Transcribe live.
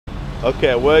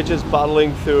Okay, we're just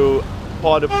paddling through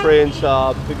Port-au-Prince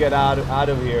to get out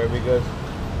of here because,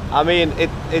 I mean,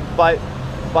 it by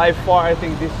far I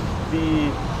think this is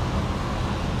the,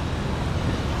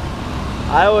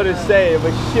 I would say the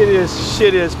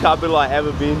shittiest capital I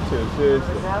ever been to.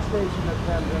 Seriously. The gas station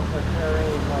attendants are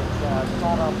carrying like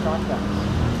sawed-off shotguns.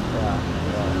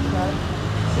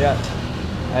 Yeah.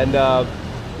 And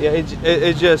yeah,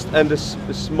 it just, and the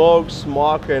smoke,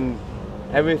 smog, and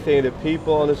everything. The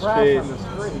people on the street. On the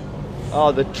street.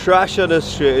 Oh, the trash on the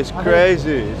street is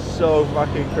crazy. It's so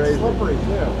fucking crazy. It's slippery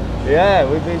too. Yeah,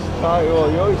 we've been starting. Well,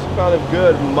 yours is kind of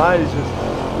good. Mine is just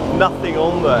nothing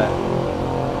on there.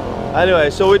 Anyway,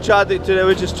 so we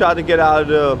just tried to get out of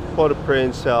the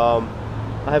Port-au-Prince. I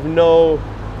have no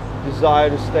desire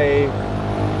to stay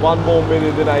one more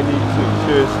minute than I need to.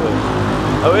 Seriously.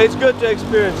 I mean, it's good to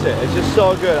experience it. It's just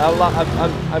so good.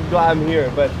 I'm glad I'm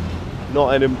here, but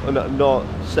not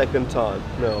second time.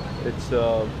 No, it's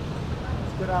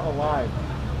get out alive.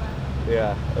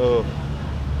 Yeah. Oh,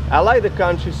 I like the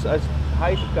countryside.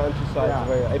 I hate the countryside. Yeah.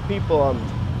 Very, people are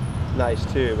nice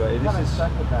too, but this is.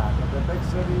 Second back. The big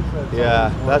cities.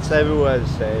 Yeah, that's everywhere the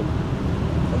same.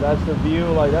 And that's the view.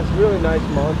 Like that's really nice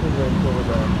mountain range over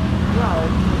there. Yeah,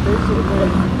 basically,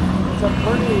 it's a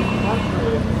pretty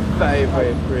country. Very,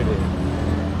 very pretty.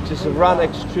 Just run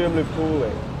extremely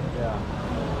poorly. Yeah.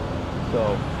 So,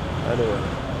 anyway,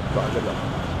 fuck it up.